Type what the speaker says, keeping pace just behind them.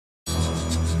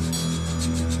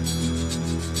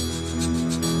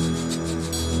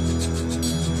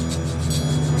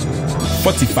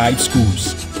45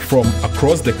 schools from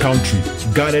across the country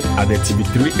gathered at the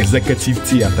TV3 Executive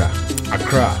Theatre,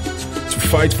 Accra, to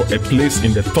fight for a place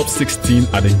in the top 16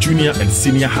 at the junior and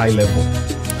senior high level.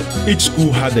 Each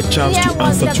school had the chance to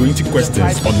answer 20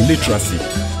 questions on literacy,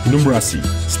 numeracy,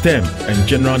 STEM, and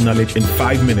general knowledge in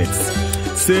 5 minutes.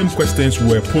 Same questions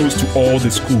were posed to all the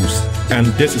schools, and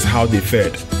this is how they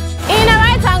fared. In a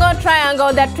right-angle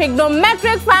triangle, the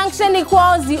trigonometric function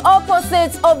equals the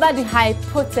opposite over the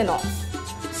hypotenuse.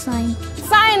 Sine.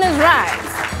 Sine is right.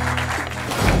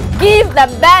 Give the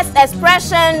best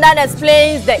expression that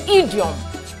explains the idiom.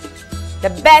 The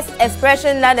best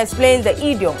expression that explains the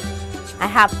idiom. I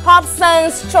have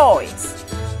Hobson's choice.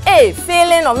 A.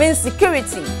 Feeling of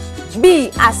insecurity. B.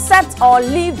 Accept or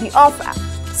leave the offer.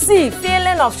 C.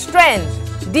 Feeling of strength.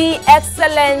 D.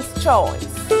 Excellent choice.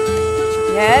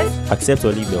 Yes? Accept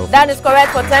or leave the offer. That is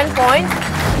correct for 10 points.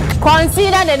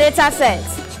 Consider the data set.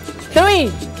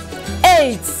 3,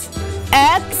 8,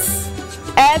 x,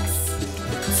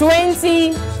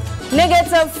 20,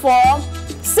 -4,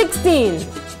 16.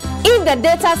 If the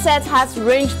data set has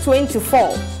range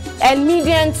 24 and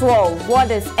median 12,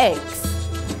 what is x?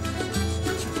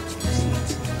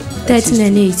 13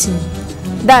 and 18.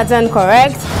 That's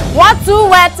incorrect. What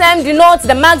two-word term denotes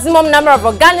the maximum number of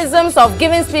organisms of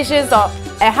given species or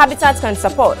a habitat can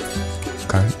support?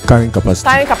 Carrying capacity.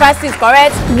 Carrying capacity is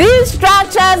correct. These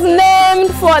structures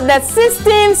named for the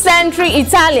 16th century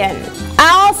Italian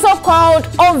are also called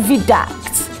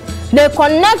oviducts. They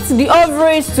connect the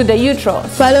ovaries to the uterus.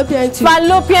 Fallopian tube.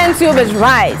 Fallopian tube is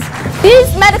right.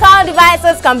 These medical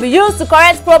devices can be used to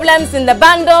correct problems in the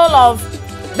bundle of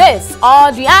this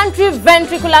or the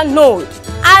anteventricular node.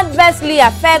 Adversely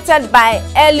affected by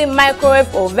early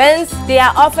microwave ovens, they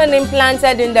are often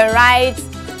implanted in the right.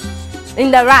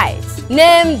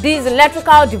 Name these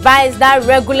electrical device that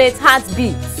regulates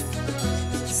heartbeats.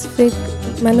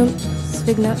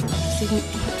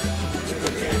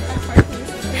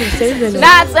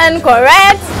 That's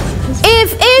incorrect.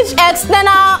 If each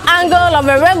external angle of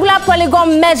a regular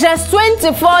polygon measures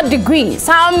 24 degrees,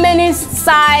 how many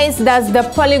sides does the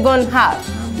polygon have?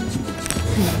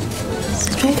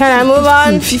 Can I move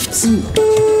on? 15.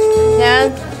 Yeah?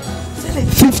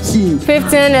 15.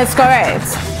 15 is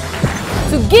correct.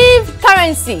 To give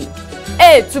currency.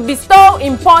 A. To bestow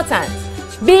importance.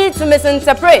 B. To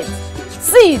misinterpret.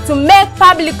 C. To make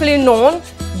publicly known.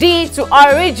 D. To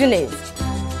originate.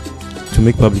 To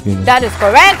make publicly known. That is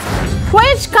correct.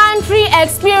 Which country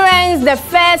experienced the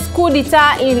first coup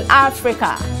d'etat in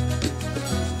Africa?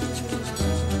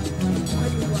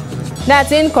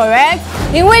 That's incorrect.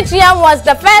 In which year was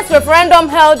the first referendum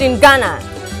held in Ghana?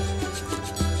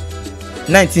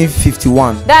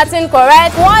 1951. That's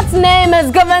incorrect. What name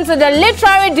is given to the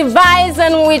literary device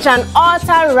in which an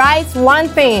author writes one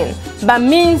thing but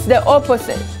means the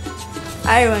opposite?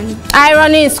 Irony.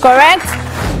 Irony is correct.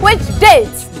 Which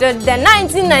date did the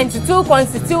 1992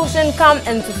 Constitution come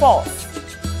into force?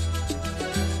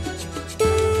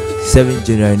 7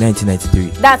 January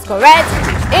 1993. That's correct.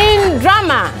 In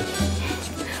drama,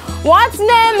 what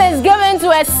name is given to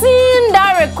a scene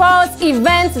that records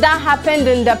events that happened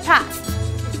in the past?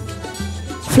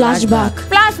 Flashback.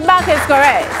 Flashback is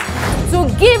correct. To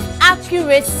give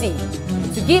accuracy.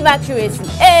 To give accuracy.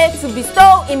 A. To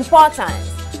bestow importance.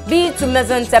 B. To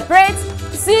misinterpret.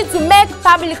 C. To make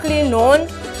publicly known.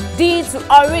 D. To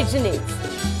originate.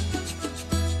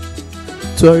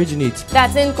 To originate.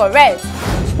 That's incorrect.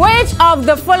 Which of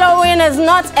the following is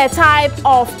not a type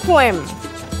of poem?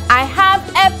 I have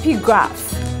epigraph,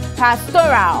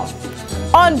 pastoral,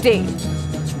 onde,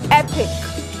 epic.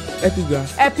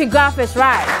 Epigraph. Epigraph is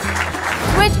right.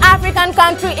 Which African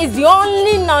country is the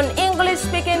only non-English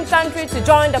speaking country to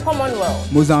join the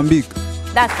Commonwealth? Mozambique.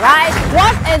 That's right.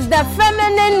 What is the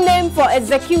feminine name for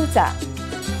executor?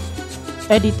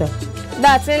 Editor.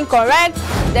 That's incorrect.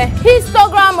 The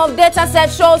histogram of data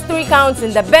set shows 3 counts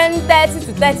in the bin 30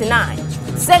 to 39,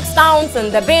 6 counts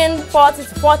in the bin 40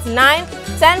 to 49,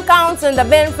 10 counts in the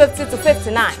bin 50 to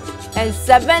 59, and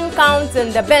 7 counts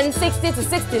in the bin 60 to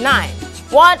 69.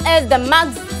 What is the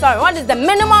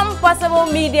minimum possible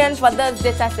median for this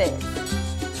data set?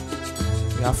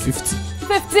 We have 50.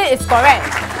 50 is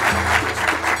correct.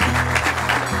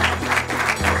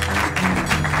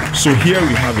 So here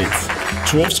we have it.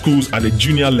 12 schools at the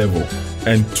junior level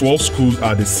and 12 schools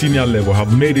at the senior level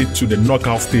have made it to the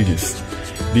knockout stages.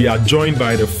 They are joined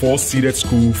by the 4-seeded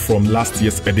school from last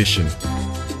year's edition.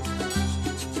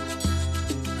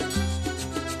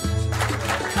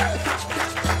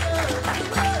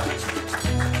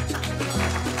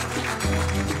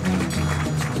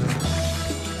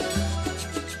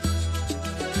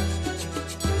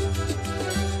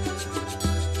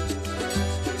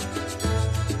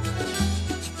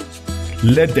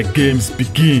 Let the games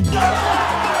begin.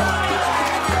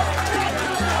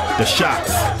 The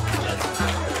Sharks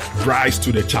rise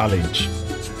to the challenge.